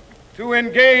to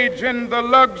engage in the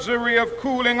luxury of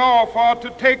cooling off or to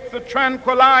take the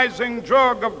tranquilizing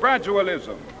drug of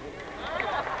gradualism.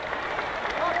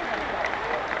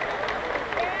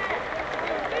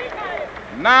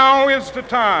 Now is the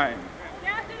time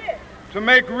to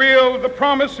make real the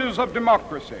promises of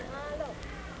democracy.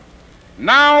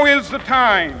 Now is the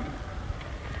time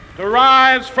to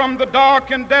rise from the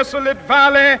dark and desolate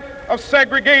valley of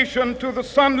segregation to the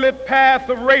sunlit path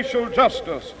of racial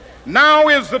justice. Now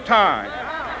is the time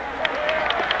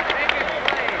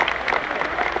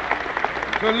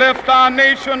to lift our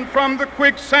nation from the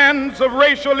quicksands of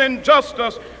racial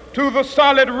injustice to the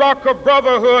solid rock of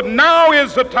brotherhood. Now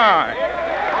is the time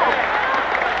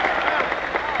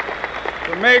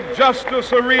to make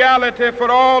justice a reality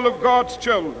for all of God's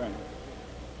children.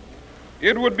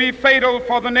 It would be fatal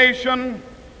for the nation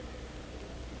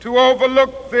to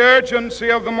overlook the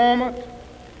urgency of the moment.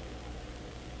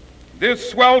 This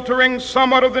sweltering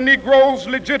summer of the Negro's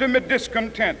legitimate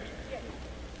discontent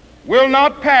will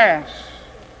not pass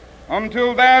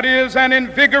until there is an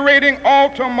invigorating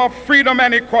autumn of freedom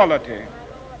and equality.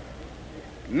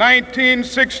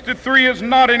 1963 is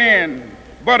not an end,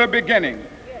 but a beginning.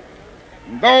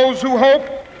 Those who hope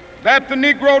that the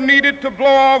Negro needed to blow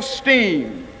off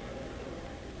steam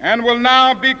and will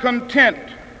now be content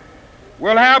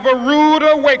will have a rude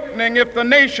awakening if the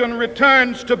nation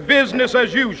returns to business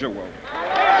as usual.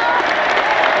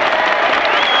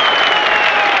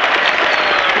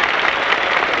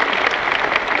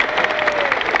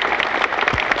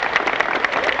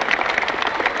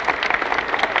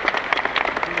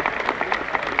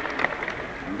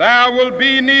 There will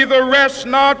be neither rest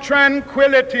nor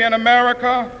tranquility in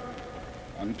America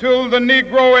until the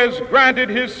Negro is granted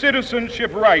his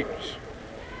citizenship rights.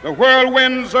 The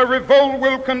whirlwinds of revolt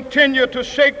will continue to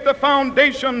shake the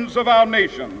foundations of our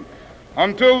nation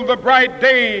until the bright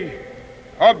day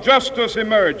of justice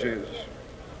emerges.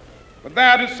 But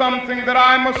that is something that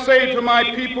I must say to my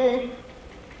people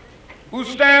who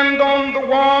stand on the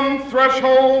warm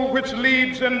threshold which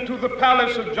leads into the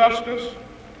palace of justice.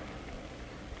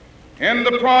 In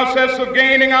the process of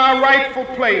gaining our rightful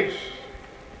place,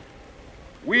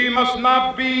 we must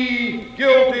not be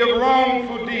guilty of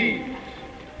wrongful deeds.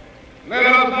 Let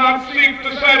us not seek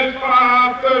to satisfy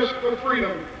our thirst for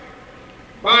freedom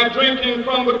by drinking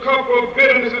from the cup of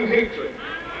bitterness and hatred.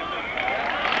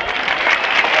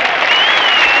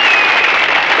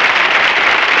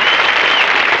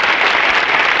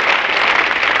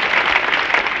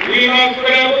 We must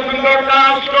forever conduct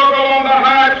our struggle on the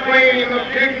high plane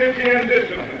of dignity and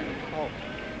discipline.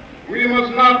 We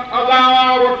must not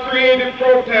allow our creative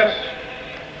protests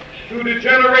to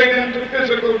degenerate into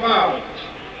physical violence.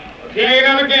 Again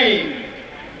and again,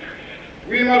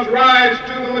 we must rise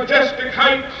to the majestic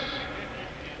heights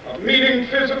of meeting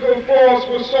physical force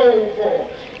with soul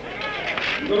force.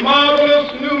 The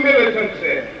marvelous new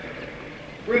militancy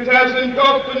which has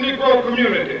engulfed the Negro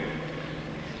community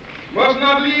must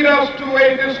not lead us to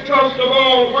a distrust of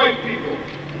all white people.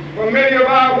 For many of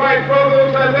our white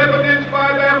brothers, as evidenced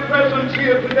by their presence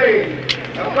here today,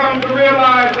 have come to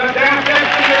realize that their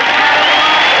destiny is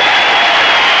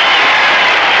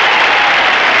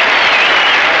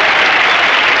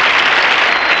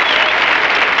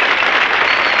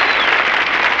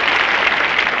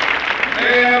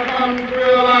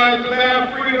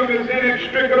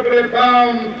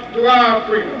to our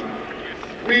freedom.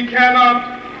 We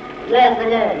cannot walk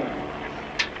alone.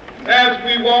 As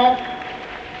we walk,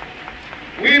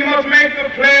 we must make the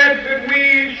pledge that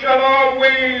we shall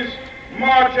always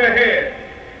march ahead.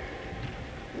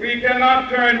 We cannot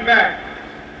turn back.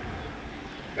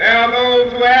 There are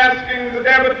those who are asking the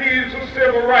devotees of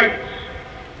civil rights,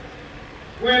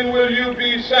 when will you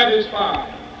be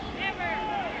satisfied?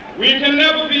 We can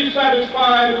never be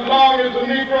satisfied as long as the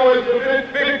Negro is the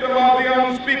victim of the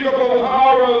unspeakable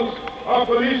horrors of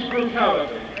police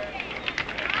brutality.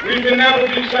 We can never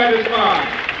be satisfied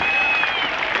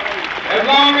as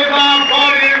long as our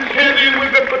body is heavy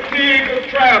with the fatigue of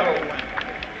travel,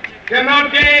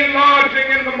 cannot gain lodging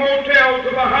in the motels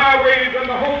of the highways and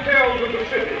the hotels of the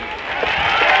city.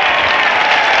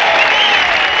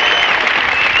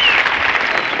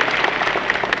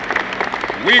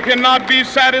 We cannot be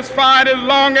satisfied as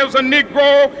long as a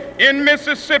Negro in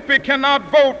Mississippi cannot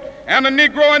vote and a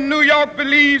Negro in New York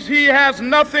believes he has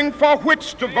nothing for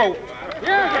which to vote.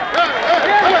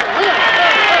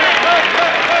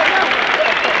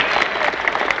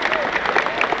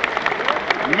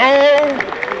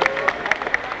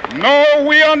 No,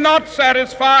 we are not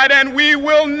satisfied, and we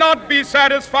will not be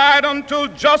satisfied until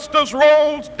justice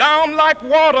rolls down like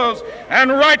waters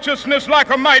and righteousness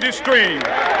like a mighty stream.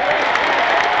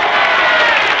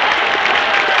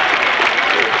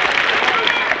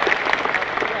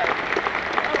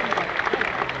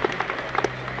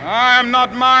 I am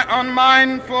not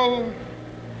unmindful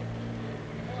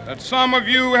that some of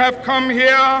you have come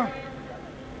here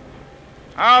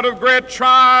out of great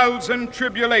trials and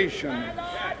tribulations.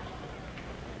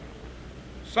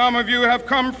 Some of you have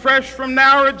come fresh from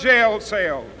narrow jail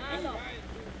cells.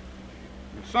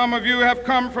 Some of you have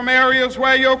come from areas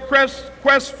where your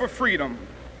quest for freedom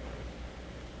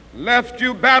left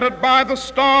you battered by the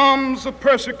storms of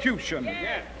persecution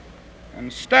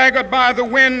and staggered by the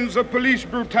winds of police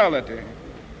brutality.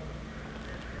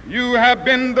 You have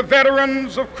been the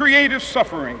veterans of creative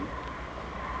suffering.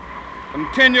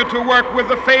 Continue to work with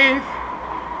the faith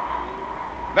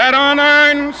that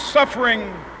unearned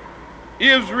suffering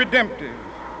is redemptive.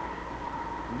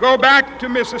 Go back to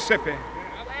Mississippi.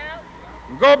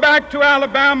 Go back to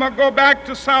Alabama. Go back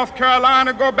to South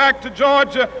Carolina. Go back to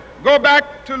Georgia. Go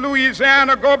back to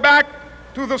Louisiana. Go back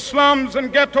to the slums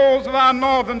and ghettos of our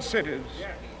northern cities,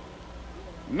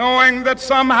 knowing that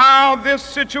somehow this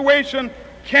situation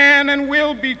can and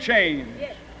will be changed.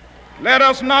 Let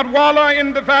us not wallow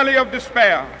in the valley of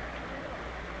despair.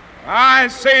 I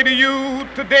say to you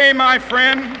today, my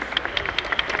friends,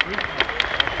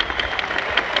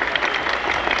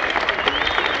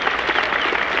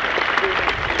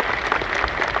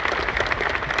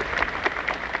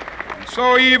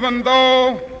 so even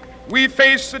though we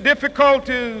face the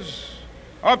difficulties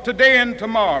of today and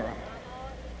tomorrow,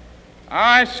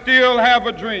 I still have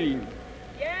a dream.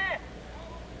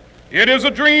 It is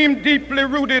a dream deeply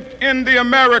rooted in the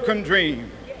American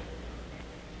dream.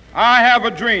 I have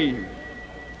a dream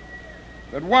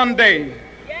that one day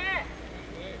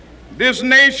this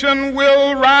nation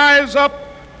will rise up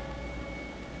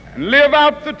and live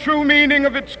out the true meaning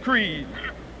of its creed.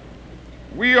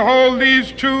 We hold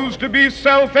these truths to be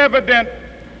self-evident,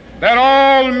 that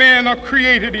all men are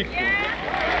created equal.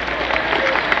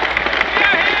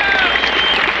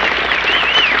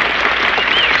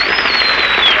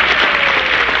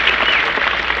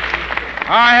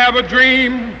 I have a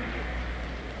dream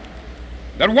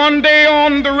that one day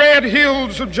on the red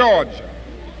hills of Georgia,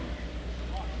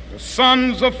 the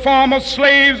sons of former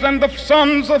slaves and the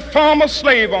sons of former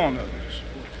slave owners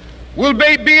will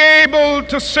be able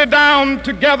to sit down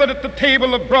together at the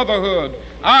table of brotherhood.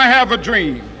 I have a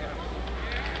dream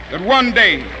that one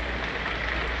day,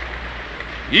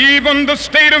 even the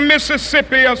state of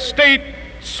Mississippi, a state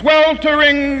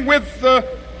sweltering with the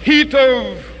heat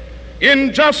of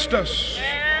injustice,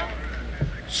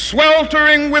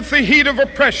 sweltering with the heat of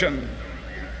oppression,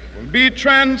 will be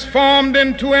transformed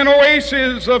into an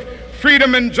oasis of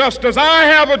freedom and justice. I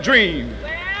have a dream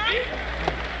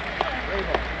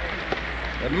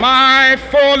that my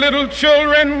 4 little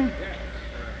children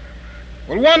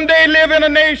will one day live in a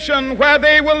nation where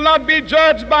they will not be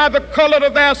judged by the color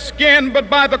of their skin, but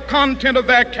by the content of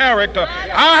their character.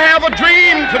 I have a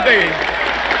dream today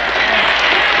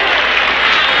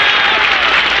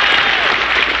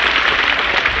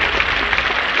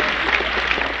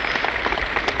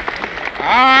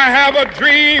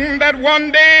that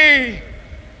one day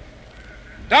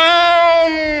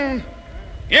down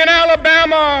in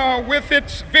Alabama, with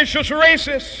its vicious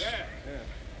racists,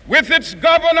 with its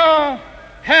governor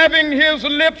having his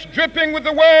lips dripping with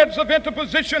the words of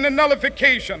interposition and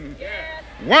nullification,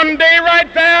 One day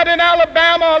right there in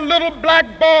Alabama, little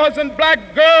black boys and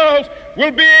black girls will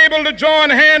be able to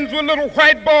join hands with little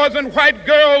white boys and white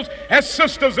girls as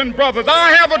sisters and brothers.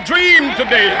 I have a dream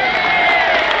today.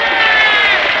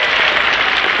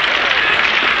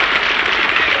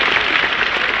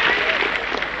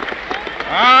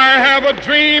 I have a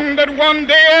dream that one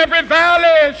day every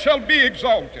valley shall be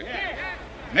exalted.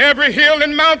 And every hill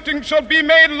and mountain shall be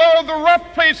made low, the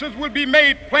rough places will be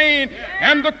made plain,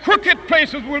 and the crooked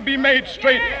places will be made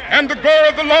straight, and the glory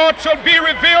of the Lord shall be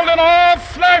revealed, and all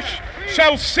flesh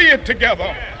shall see it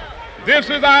together. This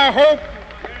is our hope.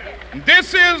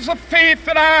 This is a faith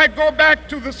that I go back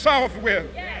to the South with.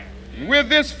 With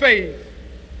this faith,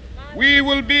 we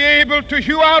will be able to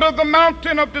hew out of the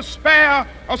mountain of despair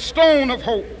a stone of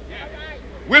hope.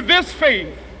 With this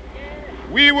faith,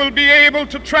 we will be able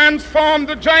to transform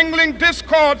the jangling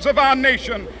discords of our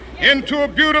nation into a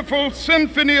beautiful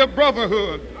symphony of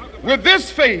brotherhood. With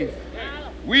this faith,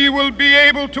 we will be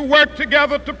able to work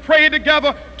together, to pray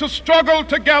together, to struggle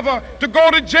together, to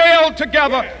go to jail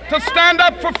together, to stand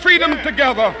up for freedom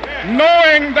together,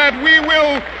 knowing that we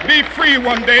will be free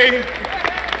one day.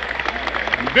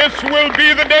 This will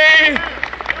be the day.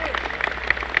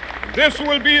 This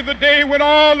will be the day when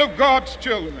all of God's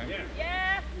children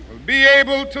be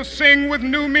able to sing with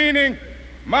new meaning,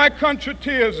 my country,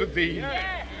 tears of thee.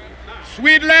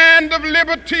 Sweet land of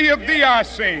liberty, of thee I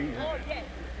sing.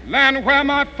 Land where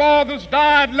my fathers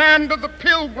died, land of the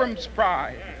pilgrim's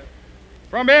pride.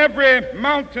 From every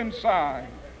mountainside,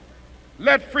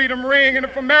 let freedom ring. And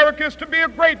if America is to be a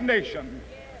great nation,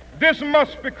 this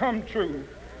must become true.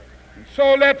 And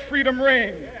so let freedom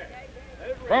ring.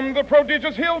 From the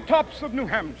prodigious hilltops of New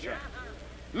Hampshire,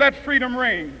 let freedom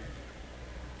ring.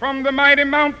 From the mighty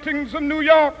mountains of New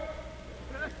York,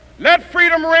 let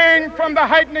freedom ring. From the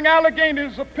heightening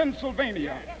Alleghanies of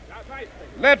Pennsylvania,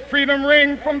 let freedom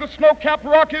ring. From the snow-capped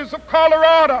Rockies of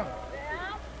Colorado,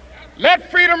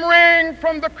 let freedom ring.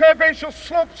 From the curvaceous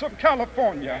slopes of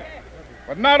California.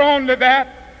 But not only that,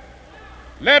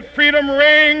 let freedom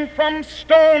ring from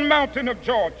Stone Mountain of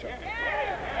Georgia.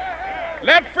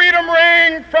 Let freedom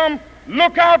ring from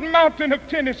Lookout Mountain of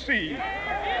Tennessee.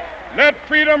 Let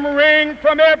freedom ring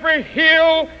from every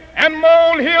hill and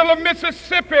molehill of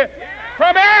Mississippi,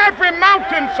 from every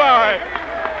mountainside.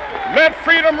 Let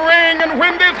freedom ring. And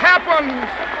when this happens,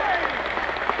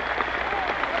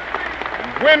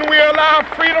 when we allow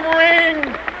freedom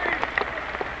ring,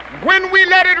 when we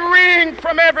let it ring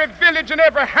from every village and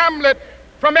every hamlet,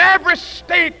 from every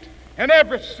state and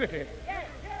every city,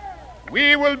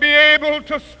 we will be able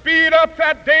to speed up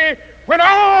that day when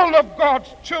all of God's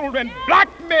children, black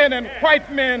men and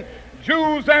white men,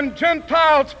 Jews and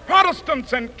Gentiles,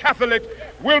 Protestants and Catholics,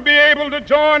 will be able to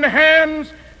join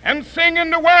hands and sing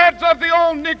in the words of the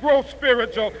old Negro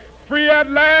spiritual, free at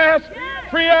last,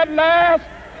 free at last.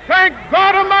 Thank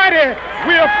God Almighty,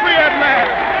 we are free at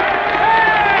last.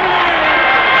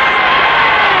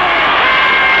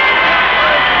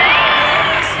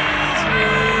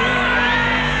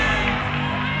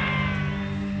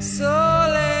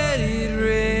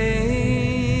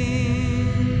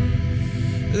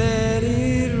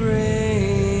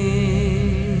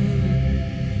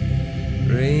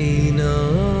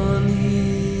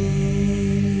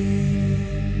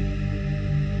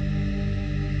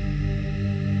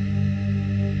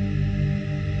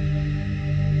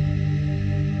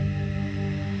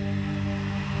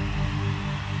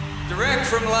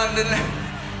 From London,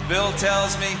 Bill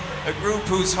tells me, a group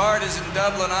whose heart is in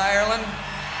Dublin, Ireland,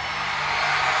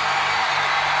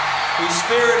 whose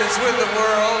spirit is with the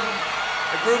world,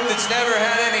 a group that's never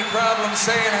had any problem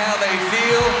saying how they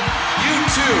feel. You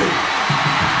too.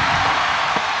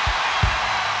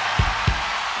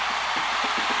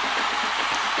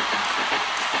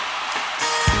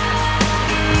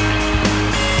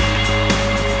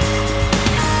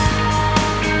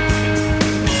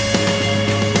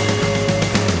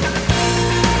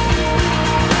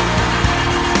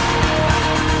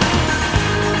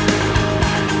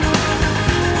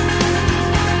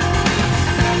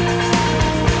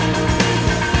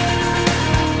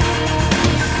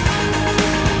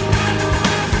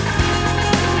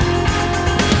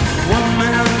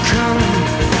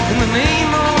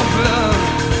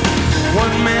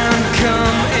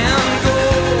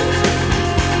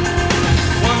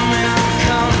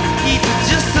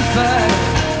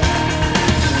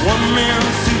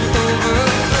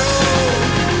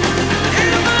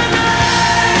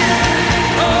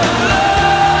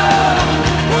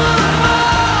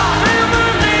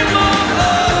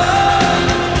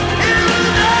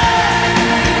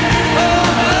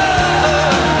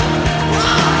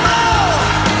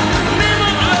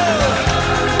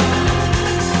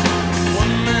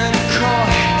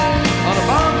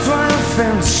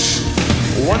 defense.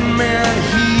 One man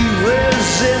he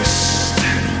resists.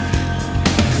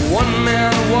 One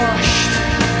man washed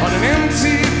on an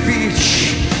empty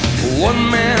beach. One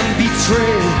man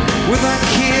betrayed with a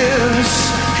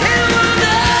kiss. In the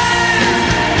name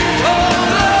of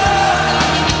love,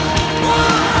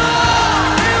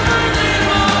 in the name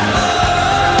of love,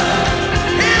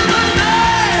 in the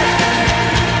name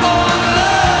of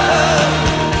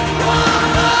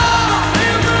love,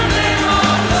 in the name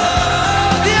of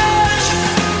love, yes.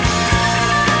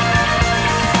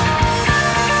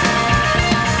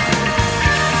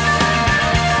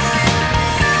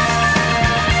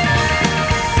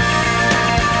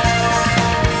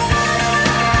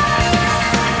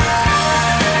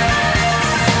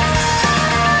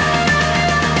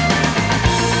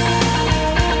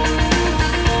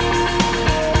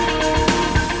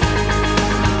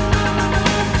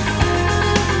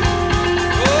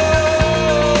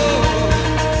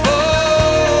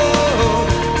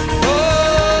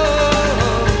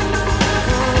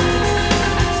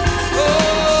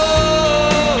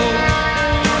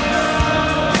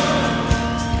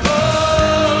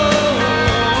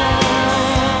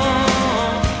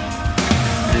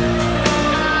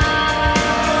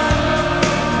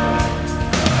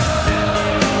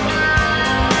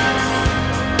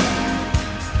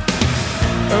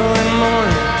 Early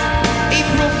morning,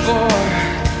 April 4,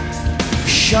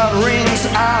 shot rings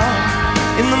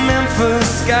out in the Memphis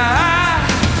sky.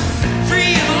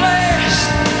 Free at last,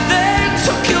 they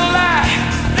took your life.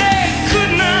 They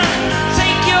could not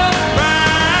take your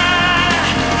pride.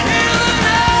 In the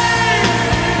name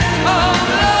of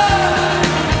love,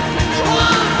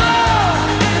 one more.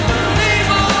 In the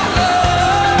name of love,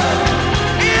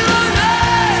 in the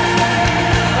name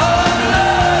of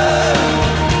love,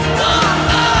 one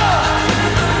more.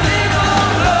 In the name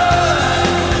of love,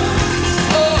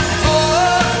 oh, oh,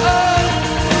 oh,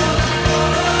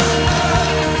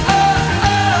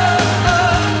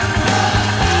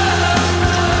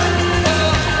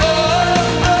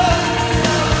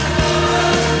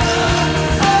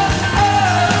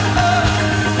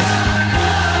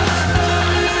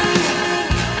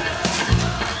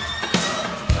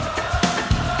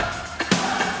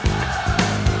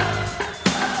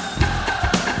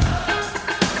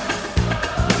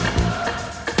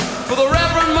 for the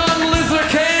Reverend Martin Luther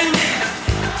King,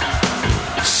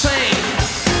 sing.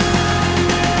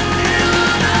 In the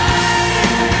name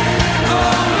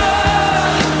of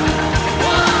love,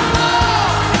 one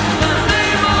more. In the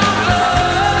name of love,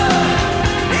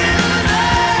 in the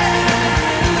name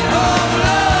of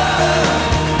love,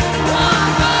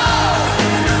 one more.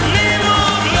 In the name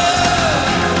of love,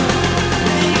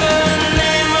 in the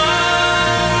name of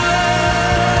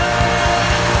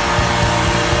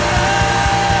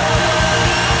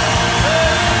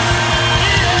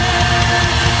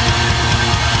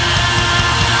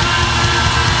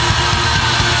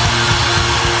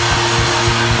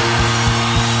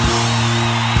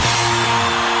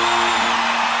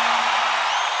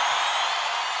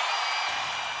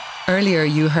Earlier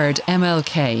you heard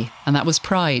MLK, and that was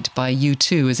Pride by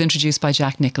U2, as introduced by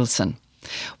Jack Nicholson.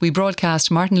 We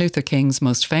broadcast Martin Luther King's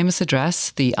most famous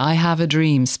address, the I Have a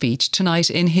Dream speech, tonight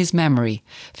in his memory,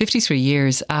 53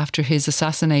 years after his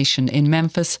assassination in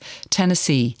Memphis,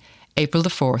 Tennessee, April the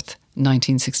 4th,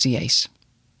 1968.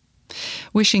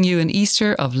 Wishing you an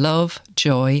Easter of love,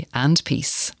 joy and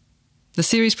peace. The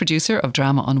series producer of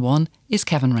Drama on One is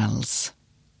Kevin Reynolds.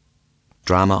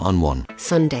 Drama on One.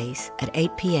 Sundays at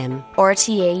 8 p.m.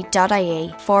 rte.ie/drama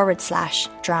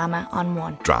on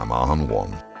one. Drama on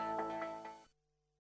One.